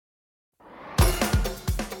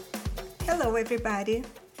Hello, everybody.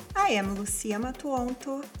 I am Lucia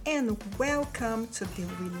Matuonto, and welcome to the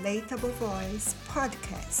Relatable Voice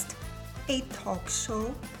podcast, a talk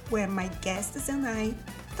show where my guests and I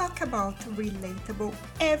talk about relatable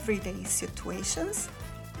everyday situations,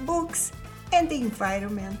 books, and the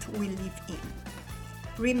environment we live in.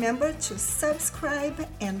 Remember to subscribe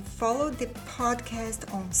and follow the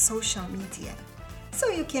podcast on social media so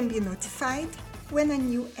you can be notified when a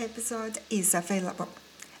new episode is available.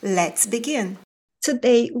 Let's begin.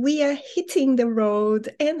 Today, we are hitting the road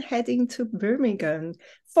and heading to Birmingham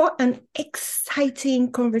for an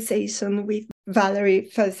exciting conversation with Valerie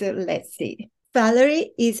Fazelesi.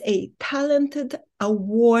 Valerie is a talented,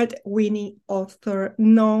 award-winning author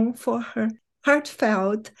known for her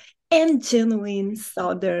heartfelt and genuine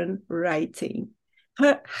Southern writing.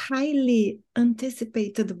 Her highly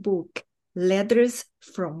anticipated book, Letters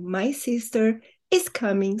from My Sister, is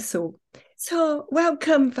coming soon. So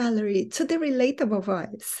welcome, Valerie, to the Relatable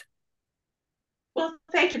Voice. Well,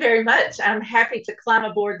 thank you very much. I'm happy to climb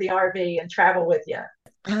aboard the RV and travel with you.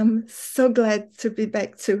 I'm so glad to be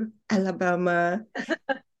back to Alabama.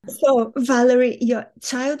 So, Valerie, your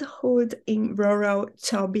childhood in rural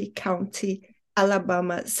Shelby County,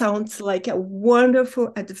 Alabama, sounds like a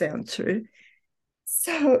wonderful adventure.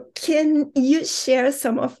 So, can you share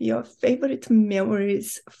some of your favorite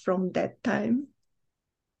memories from that time?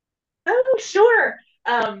 Oh, sure.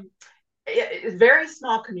 It's a very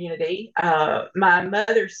small community. My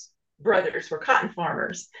mother's brothers were cotton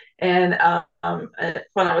farmers. And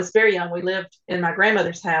when I was very young, we lived in my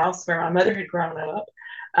grandmother's house where my mother had grown up.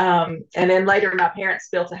 And then later, my parents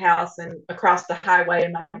built a house and across the highway,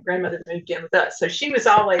 and my grandmother moved in with us. So she was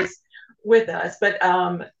always with us. But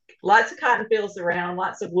lots of cotton fields around,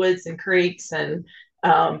 lots of woods and creeks and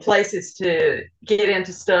places to get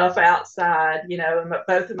into stuff outside. You know,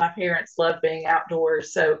 both of my parents loved being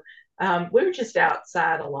outdoors. So we were just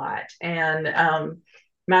outside a lot. And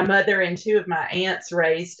my mother and two of my aunts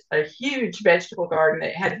raised a huge vegetable garden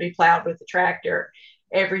that had to be plowed with a tractor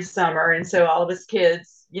every summer. And so all of us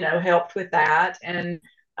kids, you know, helped with that. And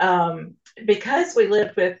because we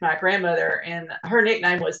lived with my grandmother, and her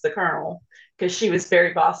nickname was the Colonel because she was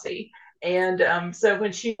very bossy. And so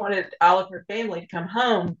when she wanted all of her family to come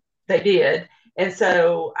home, they did. And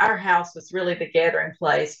so our house was really the gathering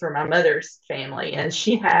place for my mother's family. And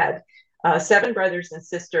she had seven brothers and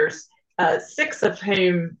sisters, six of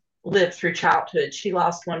whom lived through childhood. She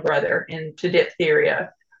lost one brother to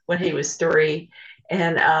diphtheria when he was three.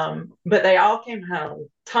 And but they all came home.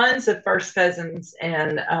 Tons of first cousins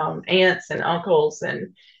and aunts and uncles,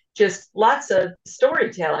 and just lots of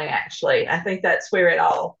storytelling. Actually, I think that's where it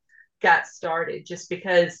all got started. Just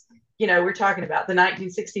because, you know, we're talking about the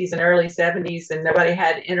 1960s and early 70s, and nobody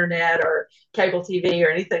had internet or cable TV or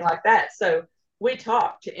anything like that. So we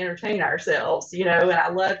talked to entertain ourselves, you know. And I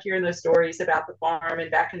loved hearing those stories about the farm and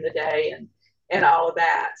back in the day and all of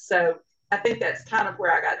that. So I think that's kind of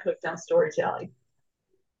where I got hooked on storytelling.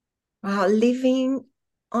 Wow, living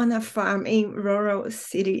on a farm in rural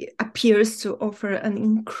city appears to offer an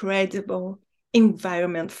incredible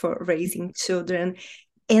environment for raising children,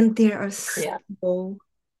 and there are Yeah. so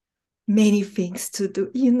many things to do.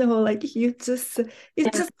 Like you just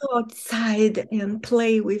go outside and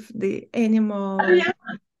play with the Oh animals. yeah.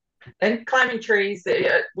 And climbing trees.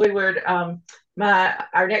 We would my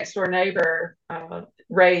our next door neighbor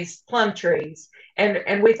raised plum trees,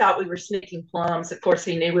 and we thought we were sneaking plums. Of course,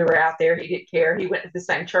 he knew we were out there. He didn't care. He went to the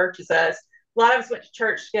same church as us. A lot of us went to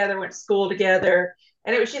church together, went to school together,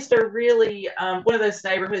 and it was just a really one of those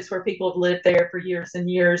neighborhoods where people have lived there for years and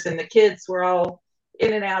years, and the kids were all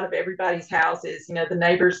in and out of everybody's houses. You know, the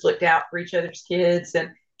neighbors looked out for each other's kids, and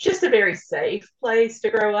just a very safe place to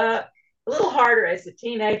grow up. A little harder as a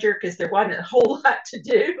teenager because there wasn't a whole lot to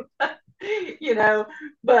do, you know,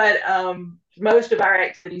 but most of our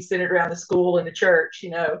activities centered around the school and the church,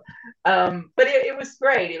 you know. But it was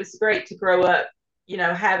great. It was great to grow up, you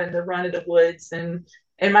know, having the run of the woods, and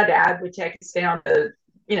my dad would take us down to,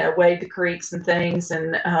 you know, wade the creeks and things,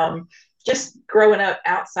 and just growing up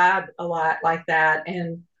outside a lot like that,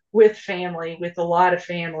 and with family, with a lot of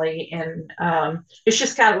family, and it's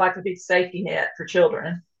just kind of like a big safety net for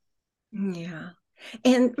children. Yeah.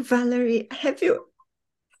 And Valerie, have you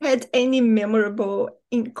had any memorable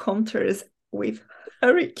encounters with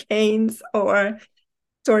hurricanes or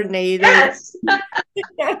tornadoes?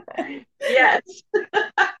 Yes, yes.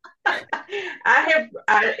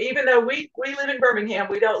 Even though we live in Birmingham,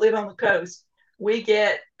 we don't live on the coast. We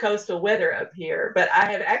get coastal weather up here, but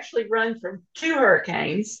I have actually run from two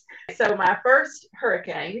hurricanes. So my first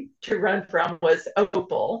hurricane to run from was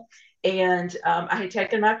Opal, and I had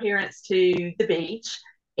taken my parents to the beach,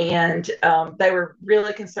 And they were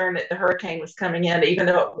really concerned that the hurricane was coming in, even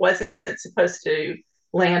though it wasn't supposed to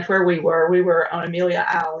land where we were. We were on Amelia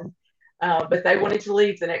Island, but they wanted to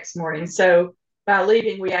leave the next morning. So by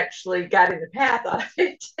leaving, we actually got in the path of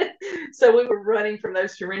it. So we were running from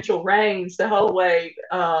those torrential rains the whole way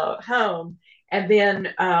home. And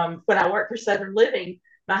then when I worked for Southern Living,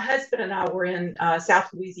 my husband and I were in South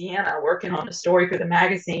Louisiana working on a story for the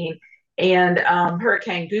magazine, and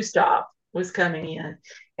Hurricane Gustav was coming in.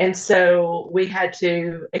 And so we had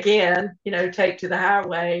to, again, take to the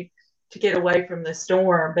highway to get away from the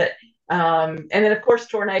storm. But and then, of course,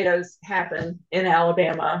 tornadoes happen in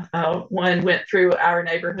Alabama. One went through our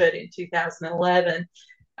neighborhood in 2011.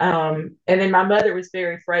 And then my mother was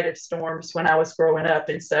very afraid of storms when I was growing up.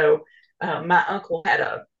 And so my uncle had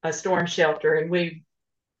a storm shelter, and we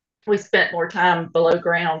spent more time below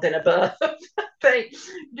ground than above, I think,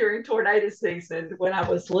 during tornado season when I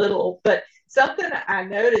was little. But something I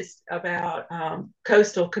noticed about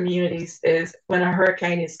coastal communities is when a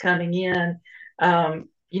hurricane is coming in,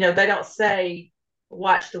 they don't say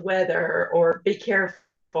watch the weather or be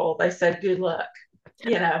careful. They say good luck,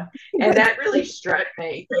 and that really struck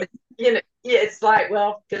me. It's like,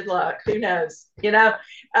 well, good luck. Who knows,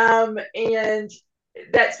 and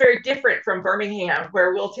that's very different from Birmingham,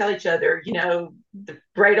 where we'll tell each other, the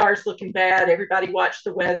radar's looking bad. Everybody watch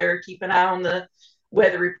the weather, keep an eye on the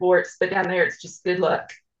weather reports. But down there, it's just good luck,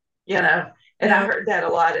 And I heard that a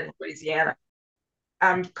lot in Louisiana.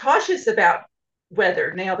 I'm cautious about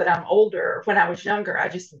weather now that I'm older. When I was younger, I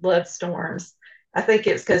just loved storms. I think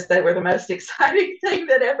it's because they were the most exciting thing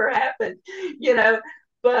that ever happened,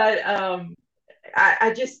 But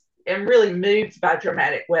I just am really moved by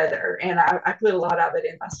dramatic weather, and I put a lot of it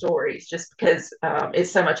in my stories just because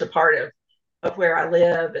it's so much a part of where I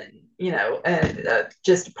live, and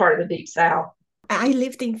just a part of the Deep South. I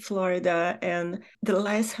lived in Florida, and the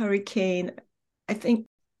last hurricane, I think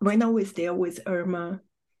when I was there, was Irma,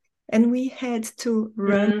 and we had to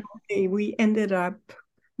run. We ended up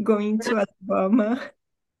going to Alabama.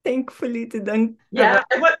 Thankfully, it didn't. Yeah.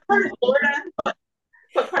 And what part of Florida?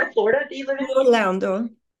 What part of Florida do you live in? Orlando.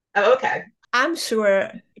 Oh, okay. I'm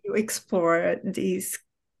sure you explore these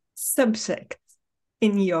subjects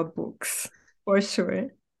in your books, for sure.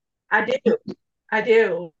 I do.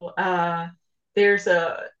 There's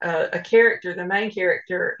a character, the main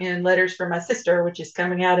character in Letters from My Sister, which is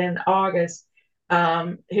coming out in August,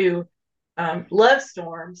 who loves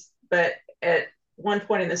storms, but at one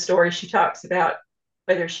point in the story, she talks about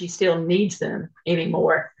whether she still needs them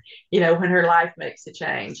anymore, when her life makes a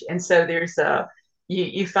change. And so there's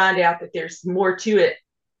you find out that there's more to it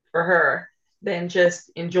for her than just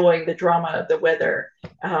enjoying the drama of the weather.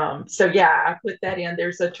 So yeah, I put that in.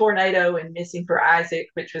 There's a tornado in Missing for Isaac,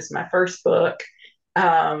 which was my first book.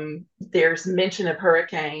 There's mention of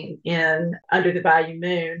hurricane in Under the Bayou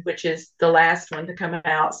Moon, which is the last one to come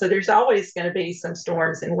out. So there's always going to be some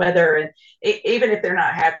storms and weather, and even if they're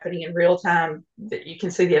not happening in real time, that you can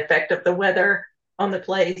see the effect of the weather on the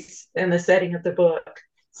place and the setting of the book.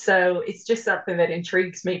 So it's just something that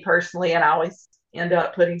intrigues me personally, and I always end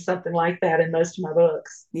up putting something like that in most of my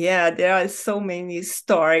books. Yeah, there are so many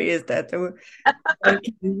stories that I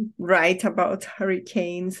can write about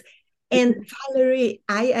hurricanes. And Valerie,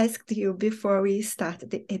 I asked you before we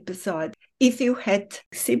started the episode if you had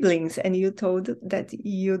siblings, and you told that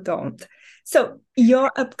you don't. So your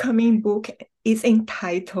upcoming book is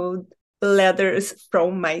entitled Letters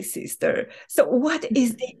from My Sister. So what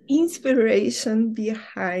is the inspiration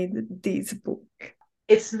behind this book?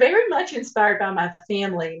 It's very much inspired by my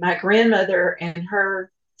family. My grandmother and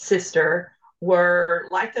her sister were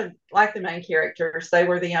like the main characters. They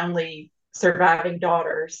were the only surviving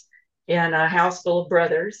daughters in a house full of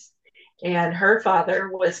brothers. And her father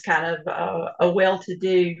was kind of a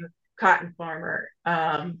well-to-do cotton farmer,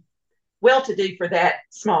 well-to-do for that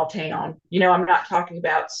small town. I'm not talking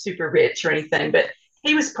about super rich or anything, but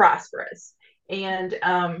he was prosperous. And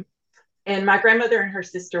my grandmother and her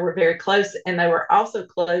sister were very close, and they were also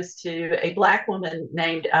close to a Black woman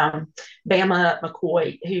named Bama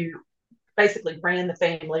McCoy, who basically ran the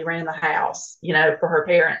family, ran the house, for her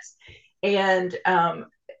parents. And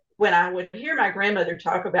when I would hear my grandmother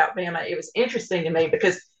talk about Bama, it was interesting to me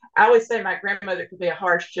because I always say my grandmother could be a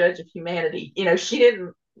harsh judge of humanity.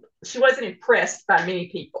 She wasn't impressed by many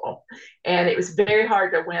people, and it was very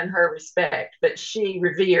hard to win her respect, but she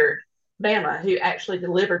revered Bama, who actually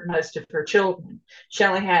delivered most of her children. She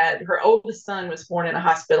only had, her oldest son was born in a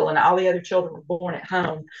hospital, and all the other children were born at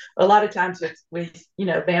home. A lot of times with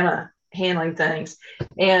Bama handling things,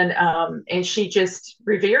 and she just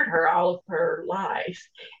revered her all of her life.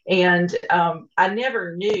 And I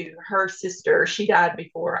never knew her sister. She died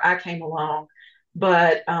before I came along,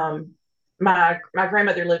 but my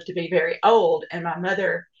grandmother lived to be very old, and my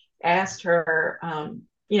mother asked her, a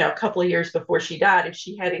couple of years before she died, if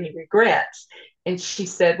she had any regrets. And she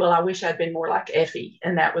said, "Well, I wish I'd been more like Effie."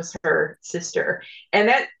 And that was her sister. And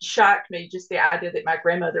that shocked me, just the idea that my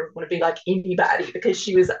grandmother would want to be like anybody, because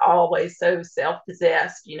she was always so self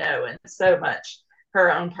possessed, and so much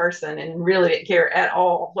her own person, and really didn't care at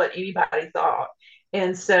all what anybody thought.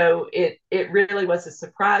 And so it really was a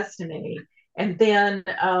surprise to me. And then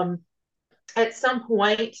at some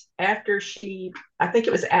point after I think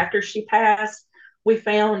it was after she passed, we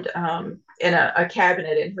found in a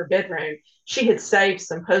cabinet in her bedroom, she had saved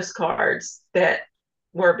some postcards that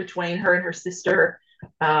were between her and her sister,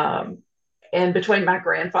 um, and between my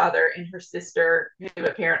grandfather and her sister, who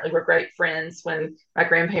apparently were great friends when my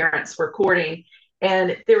grandparents were courting.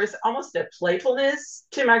 And there was almost a playfulness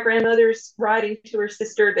to my grandmother's writing to her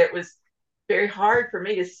sister that was very hard for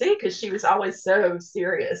me to see, because she was always so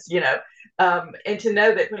serious. And to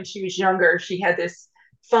know that when she was younger, she had this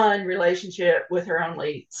fun relationship with her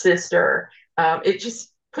only sister, it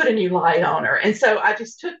just put a new light on her. And so I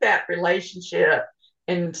just took that relationship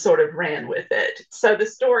and sort of ran with it. So the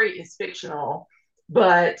story is fictional,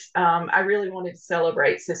 but I really wanted to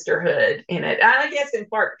celebrate sisterhood in it. And I guess in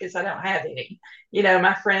part because I don't have any.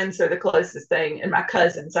 My friends are the closest thing, and my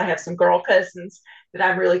cousins. I have some girl cousins that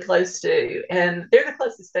I'm really close to, and they're the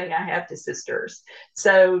closest thing I have to sisters.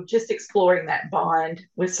 So just exploring that bond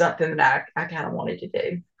was something that I kind of wanted to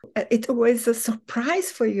do. It was a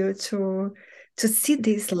surprise for you to see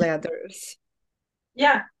these letters.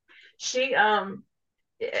 Yeah, she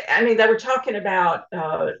I mean, they were talking about,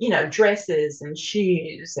 dresses and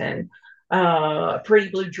shoes, and a pretty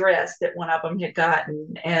blue dress that one of them had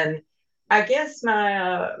gotten. And I guess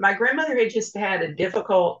my grandmother had just had a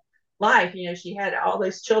difficult life. She had all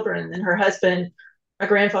those children, and her husband, my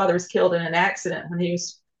grandfather, was killed in an accident when he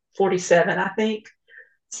was 47, I think.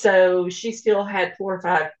 So she still had 4 or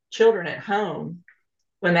 5 children at home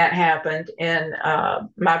when that happened. And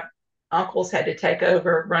my uncles had to take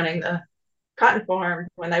over running the cotton farm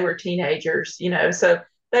when they were teenagers. So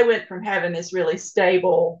they went from having this really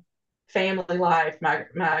stable family life. My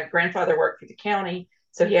grandfather worked for the county,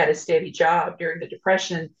 so he had a steady job during the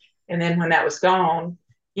Depression. And then when that was gone,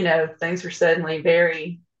 things were suddenly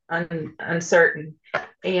very uncertain.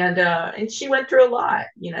 And she went through a lot.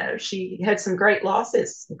 She had some great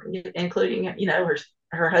losses, including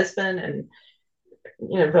her husband, and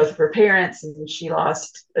both of her parents, and she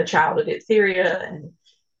lost a child with diphtheria. And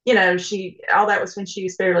she all that was when she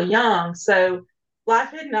was fairly young. So life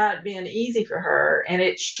had not been easy for her, and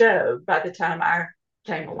it showed by the time I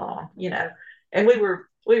came along. And we were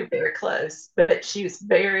very close, but she was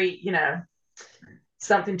very,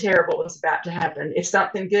 something terrible was about to happen. If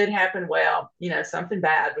something good happened, well, something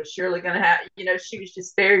bad was surely going to happen. She was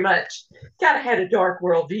just very much kind of had a dark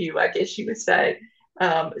worldview, I guess you would say.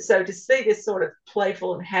 So to see this sort of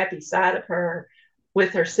playful and happy side of her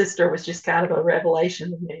with her sister was just kind of a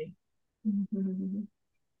revelation to me. Mhm.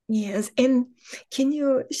 Yes, and can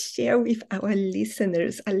you share with our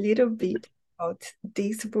listeners a little bit about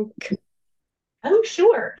this book? Oh,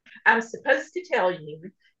 sure. I was supposed to tell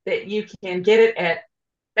you that you can get it at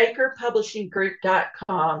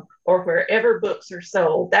bakerpublishinggroup.com or wherever books are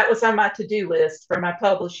sold. That was on my to-do list for my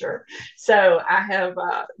publisher. So I have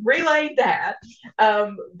relayed that.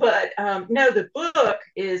 But no, the book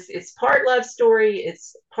it's part love story,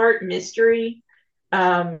 it's part mystery.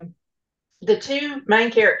 The two main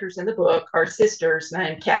characters in the book are sisters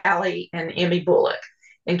named Callie and Emmy Bullock.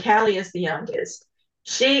 And Callie is the youngest.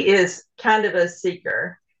 She is kind of a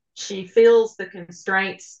seeker. She feels the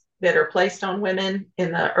constraints that are placed on women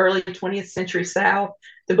in the early 20th century South.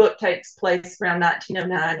 The book takes place around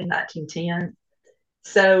 1909 and 1910.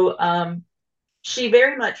 So she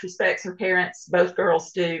very much respects her parents, both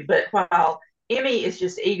girls do. But while Emmy is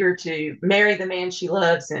just eager to marry the man she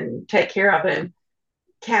loves and take care of him,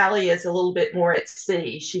 Callie is a little bit more at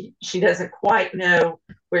sea. She doesn't quite know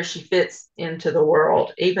where she fits into the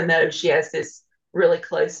world, even though she has this really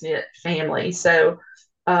close knit family. So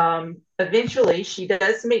eventually, she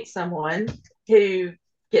does meet someone who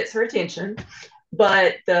gets her attention,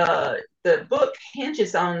 but the book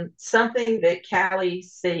hinges on something that Callie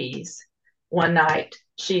sees one night.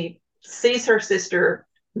 She sees her sister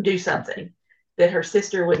do something that her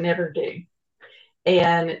sister would never do,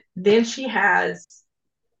 and then she has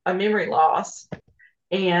a memory loss,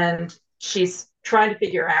 and she's trying to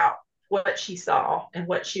figure out what she saw and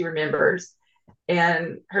what she remembers.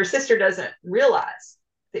 and her sister doesn't realize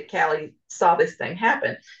that Callie saw this thing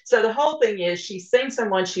happen. So the whole thing is she's seen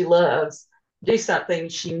someone she loves do something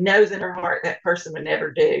she knows in her heart that person would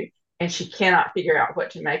never do, and she cannot figure out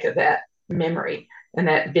what to make of that memory and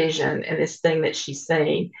that vision and this thing that she's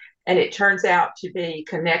seen. And it turns out to be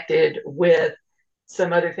connected with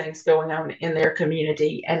some other things going on in their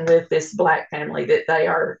community and with this Black family that they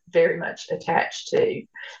are very much attached to.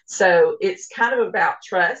 So it's kind of about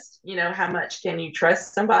trust. How much can you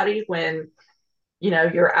trust somebody when,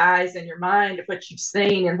 your eyes and your mind of what you've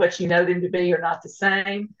seen and what you know them to be are not the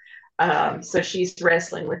same. So she's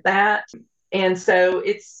wrestling with that. And so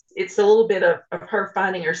it's a little bit of her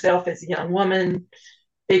finding herself as a young woman,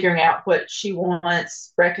 figuring out what she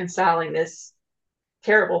wants, reconciling this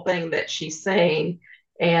terrible thing that she's saying,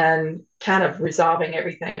 and kind of resolving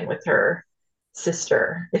everything with her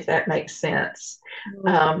sister, if that makes sense.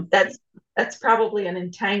 That's probably an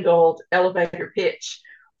entangled elevator pitch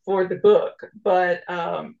for the book, but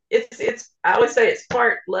it's I always say it's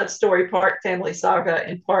part love story, part family saga,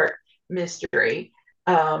 and part mystery,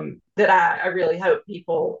 that I really hope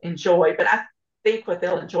people enjoy. But I think what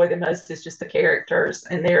they'll enjoy the most is just the characters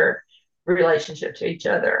and their relationship to each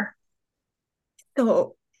other.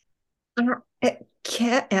 So, sorry,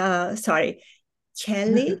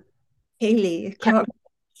 Mm-hmm. Kelly, Haley,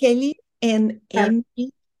 Kelly and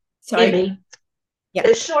Amy. Sorry, Emmy. yeah.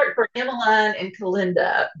 It's short for Emmeline and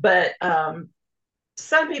Kalinda, but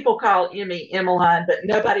some people call Emmy Emmeline, but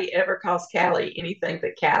nobody ever calls Callie anything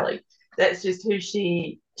but Callie. That's just who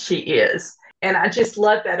she is. And I just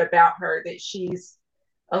love that about her, that she's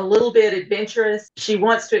a little bit adventurous. She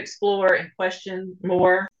wants to explore and question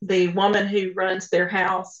more. The woman who runs their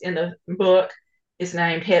house in the book is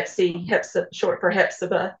named Hepzibah, short for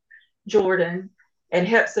Hepzibah Jordan. And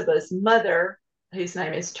Hepzibah's mother, whose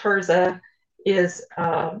name is Tirzah, is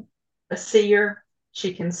a seer.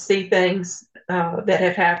 She can see things that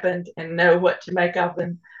have happened and know what to make of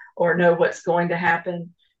them or know what's going to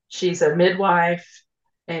happen. She's a midwife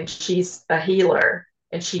and she's a healer,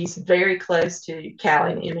 and she's very close to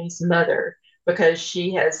Callie and Emmy's mother because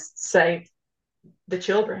she has saved the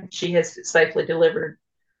children. She has safely delivered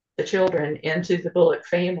the children into the Bullock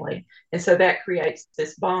family. And so that creates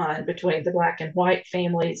this bond between the Black and white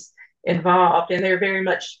families involved. And they're very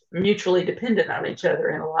much mutually dependent on each other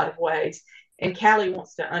in a lot of ways. And Callie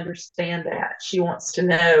wants to understand that. She wants to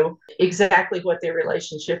know exactly what their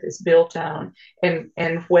relationship is built on,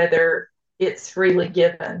 and whether it's freely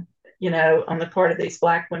given, on the part of these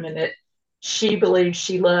Black women that she believes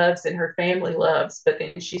she loves and her family loves. But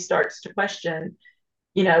then she starts to question,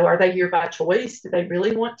 are they here by choice? Do they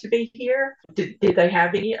really want to be here? Did they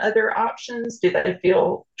have any other options? Do they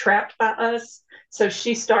feel trapped by us? So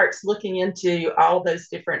she starts looking into all those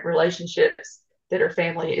different relationships that her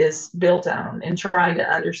family is built on and trying to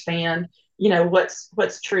understand,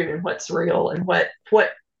 what's true and what's real, and what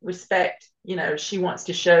respect, she wants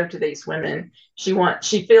to show to these women.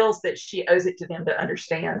 She feels that she owes it to them to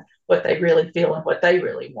understand what they really feel and what they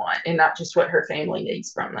really want, and not just what her family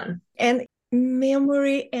needs from them. And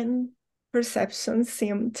memory and perception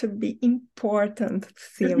seem to be important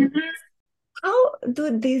themes. Mm-hmm. How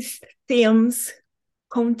do these themes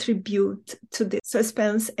contribute to the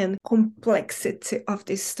suspense and complexity of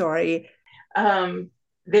the story?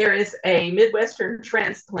 There is a Midwestern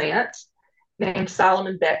transplant named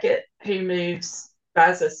Solomon Beckett who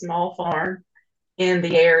buys a small farm in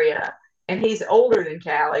the area, and he's older than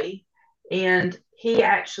Callie, and he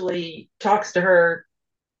actually talks to her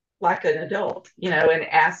like an adult, and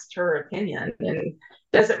asks her opinion, and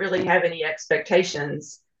doesn't really have any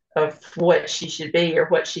expectations of what she should be or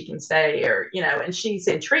what she can say, or, and she's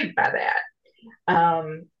intrigued by that.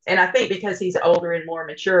 And I think because he's older and more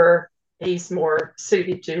mature, he's more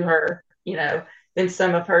suited to her, than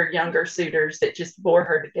some of her younger suitors that just bore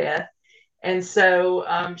her to death. And so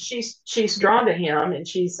she's drawn to him, and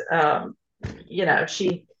she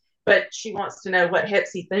wants to know what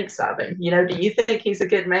Hepsi thinks of him. Do you think he's a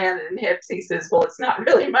good man? And Hepsi says, well, it's not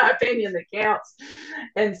really my opinion that counts.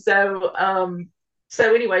 And so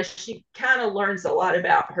anyway, she kind of learns a lot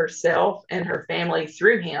about herself and her family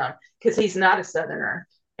through him, because he's not a Southerner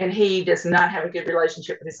and he does not have a good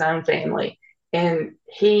relationship with his own family. And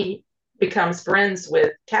he becomes friends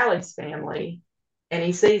with Callie's family, and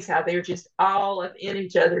he sees how they're just all up in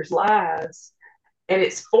each other's lives. And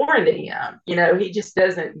it's foreign to him. He just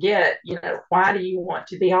doesn't get, why do you want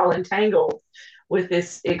to be all entangled with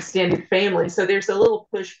this extended family? So there's a little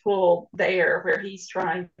push pull there where he's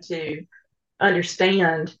trying to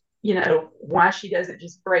understand, why she doesn't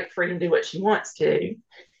just break free and do what she wants to.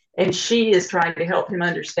 And she is trying to help him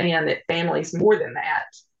understand that family's more than that.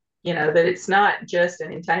 that it's not just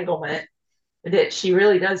an entanglement, that she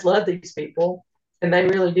really does love these people and they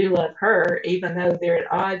really do love her, even though they're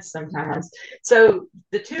at odds sometimes. So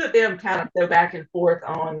the two of them kind of go back and forth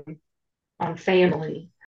on family.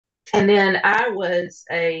 And then I was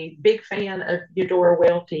a big fan of Eudora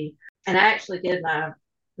Welty, and I actually did my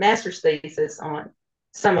master's thesis on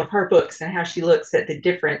some of her books and how she looks at the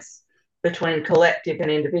difference between collective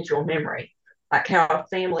and individual memory, like how a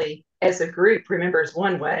family as a group remembers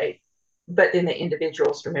one way, but then the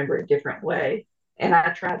individuals remember a different way. And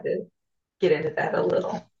I tried to get into that a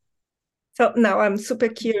little. So now I'm super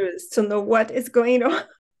curious to know what is going on.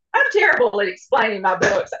 I'm terrible at explaining my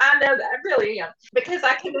books. I know that I really am, because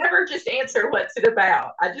I can never just answer what's it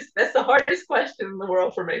about. That's the hardest question in the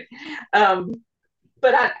world for me.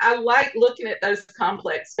 But I like looking at those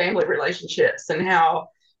complex family relationships and how,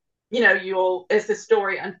 as the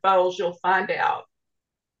story unfolds, you'll find out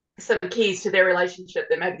some keys to their relationship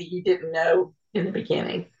that maybe you didn't know in the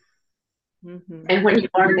beginning. Mm-hmm. And when you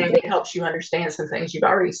learn that, it helps you understand some things you've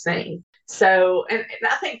already seen. So, and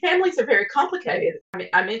I think families are very complicated. I mean,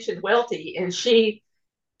 I mentioned Welty, and she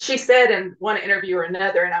said in one interview or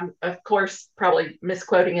another, and I'm of course probably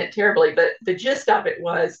misquoting it terribly, but the gist of it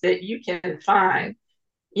was that you can find,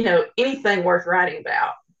 anything worth writing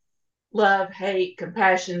about: love, hate,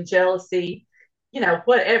 compassion, jealousy,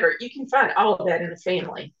 whatever. You can find all of that in a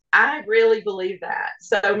family. I really believe that.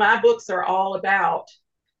 So my books are all about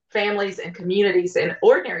families and communities and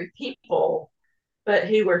ordinary people, but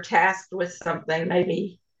who are tasked with something.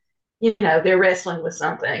 Maybe, they're wrestling with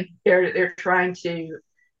something. They're trying to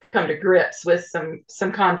come to grips with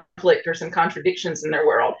some conflict or some contradictions in their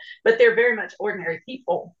world, but they're very much ordinary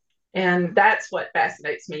people. And that's what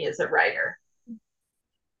fascinates me as a writer.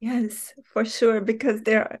 Yes, for sure, because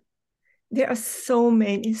there are so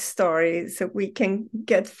many stories that we can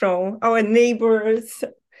get from our neighbors,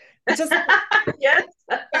 just yes,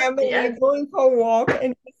 family yes. going for a walk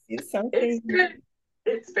and you see something. It's true.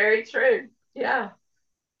 It's very true. Yeah.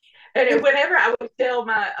 And whenever I would tell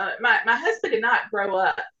my husband did not grow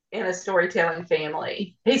up in a storytelling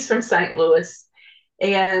family. He's from St. Louis,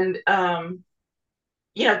 and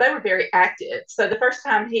they were very active. So the first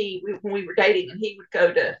time when we were dating, and he would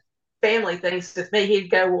go to family things with me, he'd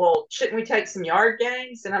go, "Well, shouldn't we take some yard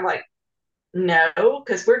games?" And I'm like, "No,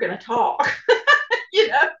 because we're going to talk. you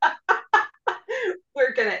know,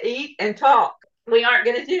 we're going to eat and talk. We aren't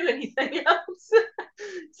going to do anything else."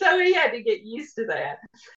 So he had to get used to that.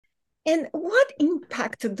 And what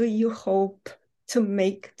impact do you hope to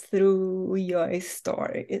make through your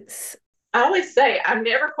stories? I always say I'm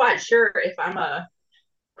never quite sure if I'm a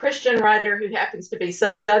Christian writer who happens to be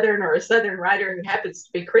Southern or a Southern writer who happens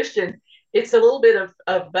to be Christian. It's a little bit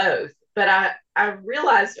of both. But I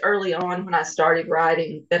realized early on when I started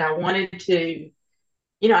writing that I wanted to,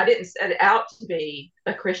 I didn't set out to be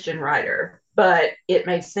a Christian writer, but it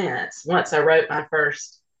made sense once I wrote my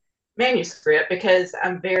first manuscript, because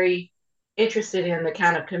I'm very interested in the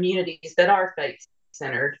kind of communities that are faith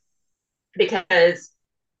centered, because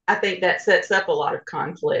I think that sets up a lot of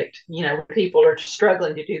conflict. People are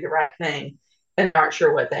struggling to do the right thing and aren't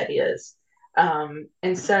sure what that is.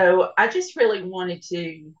 And so I just really wanted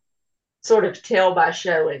to sort of tell by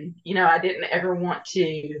showing. I didn't ever want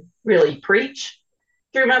to really preach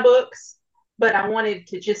through my books, but I wanted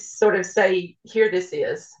to just sort of say, here this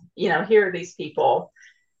is, here are these people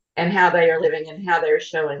and how they are living and how they're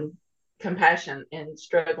showing compassion and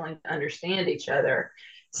struggling to understand each other.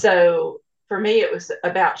 So for me, it was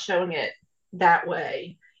about showing it that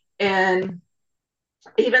way. And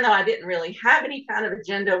even though I didn't really have any kind of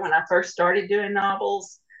agenda when I first started doing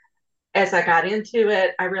novels, as I got into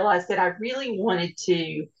it, I realized that I really wanted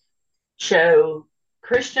to show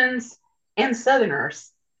Christians and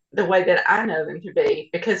Southerners the way that I know them to be,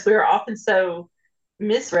 because we're often so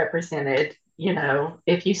misrepresented.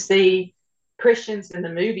 If you see Christians in the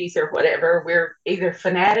movies or whatever, we're either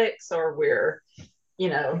fanatics or we're,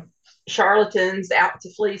 charlatans out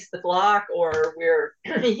to fleece the flock, or we're,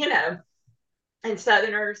 and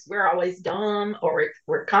Southerners, we're always dumb or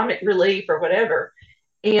we're comic relief or whatever.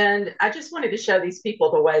 And I just wanted to show these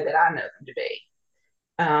people the way that I know them to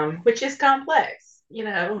be, which is complex,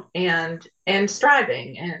 and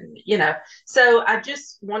striving, and so I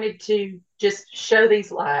just wanted to just show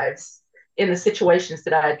these lives in the situations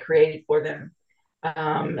that I had created for them,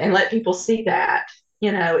 and let people see that.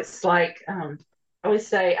 It's like, I always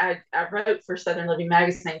say, I wrote for Southern Living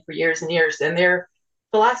magazine for years and years, and their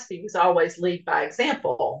philosophy was always lead by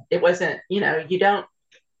example. It wasn't, you don't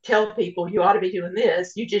tell people you ought to be doing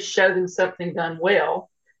this, you just show them something done well.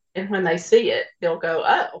 And when they see it, they'll go,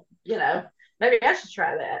 "Oh, maybe I should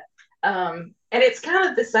try that." And it's kind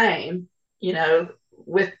of the same,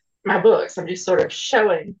 with my books. I'm just sort of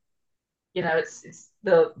showing, it's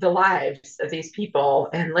the lives of these people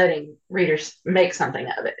and letting readers make something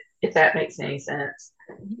of it, if that makes any sense.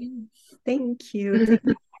 Yes, thank you. Thank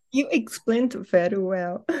you. You explained very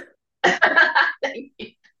well. Thank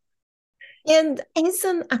you. And as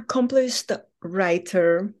an accomplished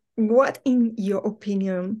writer, what, in your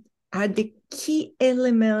opinion, are the key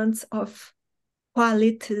elements of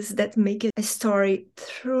qualities that make a story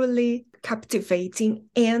truly captivating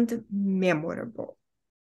and memorable?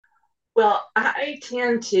 Well, I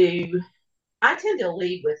tend to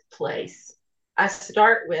lead with place. I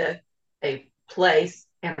start with a place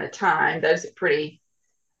and a time. Those are pretty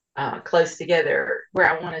close together, where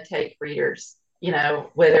I want to take readers,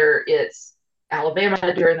 whether it's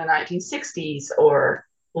Alabama during the 1960s or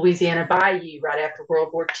Louisiana Bayou right after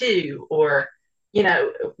World War II, or,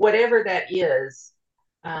 whatever that is,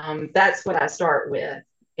 that's what I start with.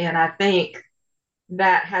 And I think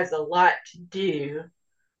that has a lot to do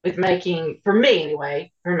with making, for me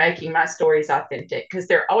anyway, for making my stories authentic, because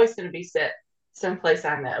they're always going to be set someplace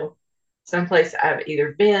I know, someplace I've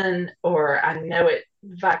either been or I know it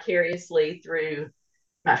vicariously through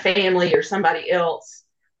my family or somebody else.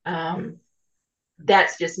 Um,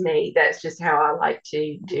 that's just me. That's just how I like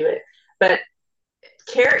to do it. But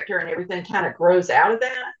character and everything kind of grows out of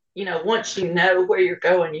that. Once you know where you're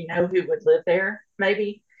going, you know who would live there,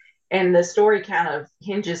 maybe. And the story kind of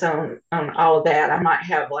hinges on all of that. I might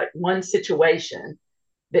have like one situation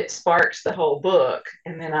that sparks the whole book,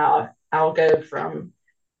 and then I'll go from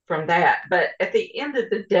that. But at the end of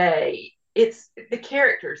the day, it's the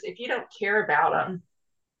characters. If you don't care about them,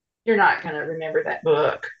 you're not going to remember that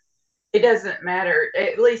book. It doesn't matter,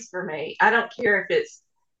 at least for me. I don't care if it's,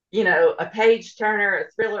 a page turner,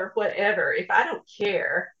 a thriller, whatever. If I don't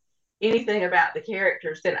care anything about the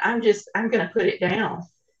characters, then I'm going to put it down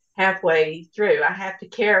halfway through. I have to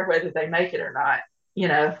care whether they make it or not, you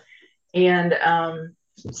know. And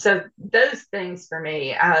so those things for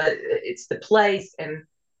me, it's the place and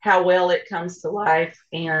how well it comes to life,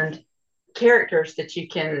 and characters that you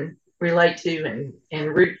can relate to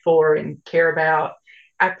and root for and care about.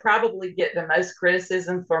 I probably get the most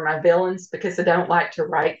criticism for my villains because I don't like to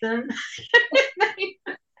write them.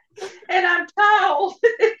 And I'm told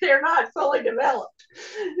they're not fully developed.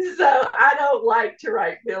 So I don't like to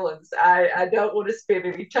write villains. I don't want to spend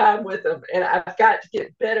any time with them. And I've got to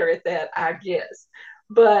get better at that, I guess.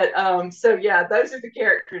 But so yeah, those are the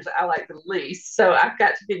characters I like the least. So I've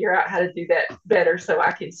got to figure out how to do that better so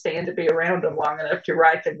I can stand to be around them long enough to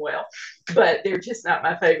write them well. But they're just not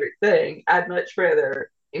my favorite thing. I'd much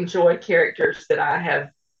rather enjoy characters that I have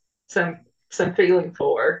some some feeling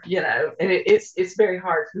for, and it's very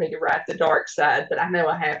hard for me to write the dark side, but I know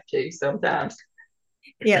I have to sometimes.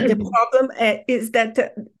 Yeah, the problem is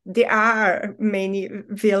that there are many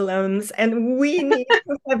villains, and we need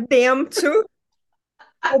to have them to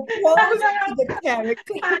I oppose to know, the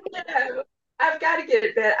character. I know. I've got to get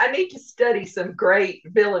it better. I need to study some great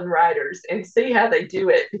villain writers and see how they do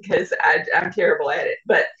it, because I'm terrible at it.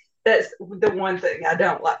 But that's the one thing I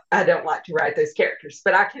don't like. I don't like to write those characters,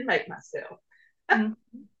 but I can make myself. Mm.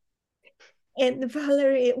 And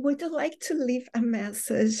Valerie, would you like to leave a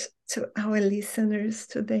message to our listeners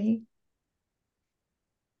today?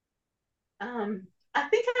 I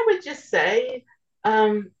think I would just say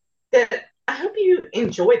that I hope you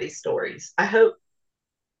enjoy these stories. I hope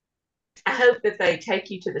that they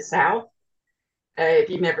take you to the South. If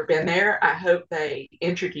you've never been there, I hope they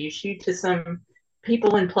introduce you to some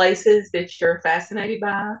people and places that you're fascinated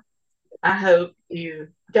by. I hope you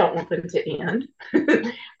don't want them to end.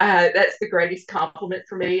 That's the greatest compliment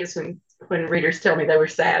for me, is when readers tell me they were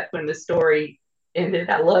sad when the story ended.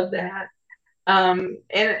 I love that. And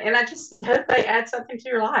I just hope they add something to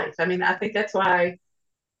your life. I mean, I think that's why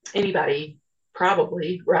anybody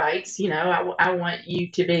probably writes. I want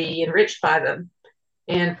you to be enriched by them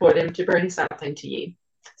and for them to bring something to you.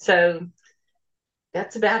 So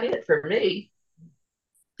that's about it for me.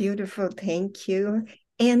 Beautiful, thank you.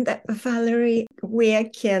 And Valerie, where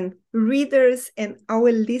can readers and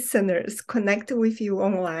our listeners connect with you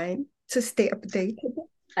online to stay updated?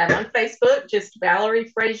 I'm on Facebook, just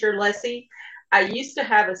Valerie Fraser Leslie. I used to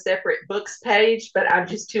have a separate books page, but I'm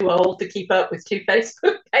just too old to keep up with two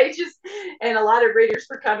Facebook pages. And a lot of readers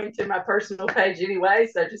were coming to my personal page anyway.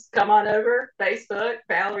 So just come on over, Facebook,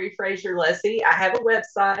 Valerie Fraser Leslie. I have a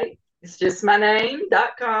website. It's just my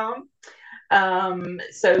name.com.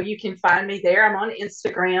 So you can find me there. I'm on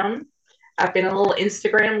Instagram. I've been a little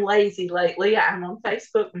Instagram lazy lately. I'm on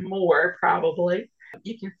Facebook more, probably.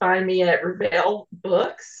 You can find me at Rebel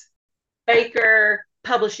Books, Baker,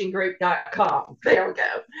 publishinggroup.com. There we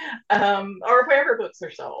go. Or wherever books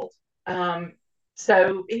are sold.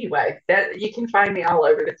 So anyway, that you can find me all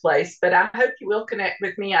over the place. But I hope you will connect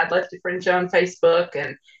with me. I'd love to friend you on Facebook,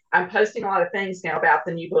 and I'm posting a lot of things now about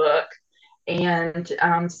the new book. And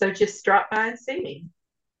so just drop by and see me.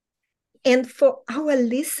 And for our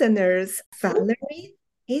listeners, Valerie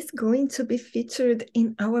is going to be featured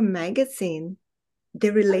in our magazine, The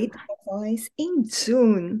Relatable Voice, in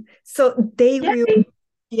June. So they will Yay.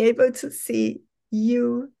 be able to see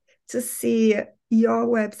you, to see your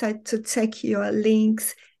website, to check your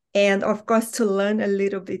links, and of course, to learn a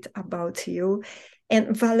little bit about you.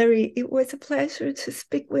 And Valerie, it was a pleasure to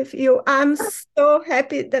speak with you. I'm so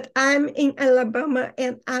happy that I'm in Alabama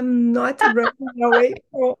and I'm not running away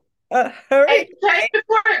from a And hurricane. you came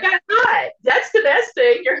before it got hot. That's the best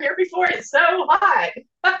thing. You're here before it's so hot.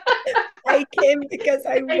 I came because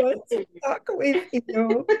I Thank want to you. talk with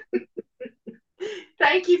you.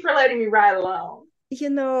 Thank you for letting me ride along.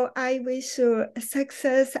 I wish you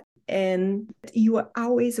success, and you are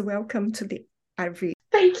always welcome to the RV.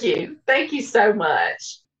 Thank you. Thank you so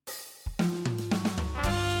much.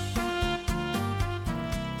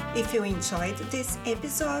 If you enjoyed this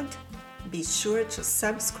episode, be sure to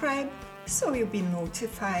subscribe so you'll be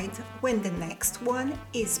notified when the next one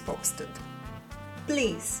is posted.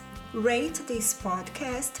 Please rate this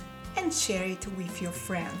podcast and share it with your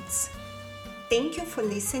friends. Thank you for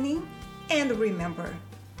listening, and remember,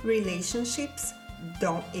 relationships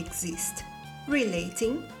don't exist.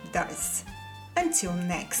 Relating does. Until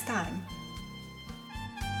next time.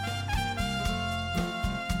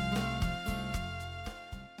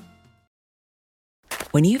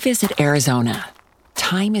 When you visit Arizona,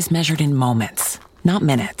 time is measured in moments, not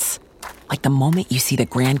minutes. Like the moment you see the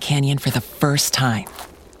Grand Canyon for the first time.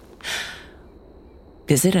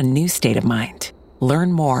 Visit a new state of mind.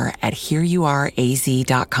 Learn more at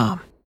hereyouareaz.com.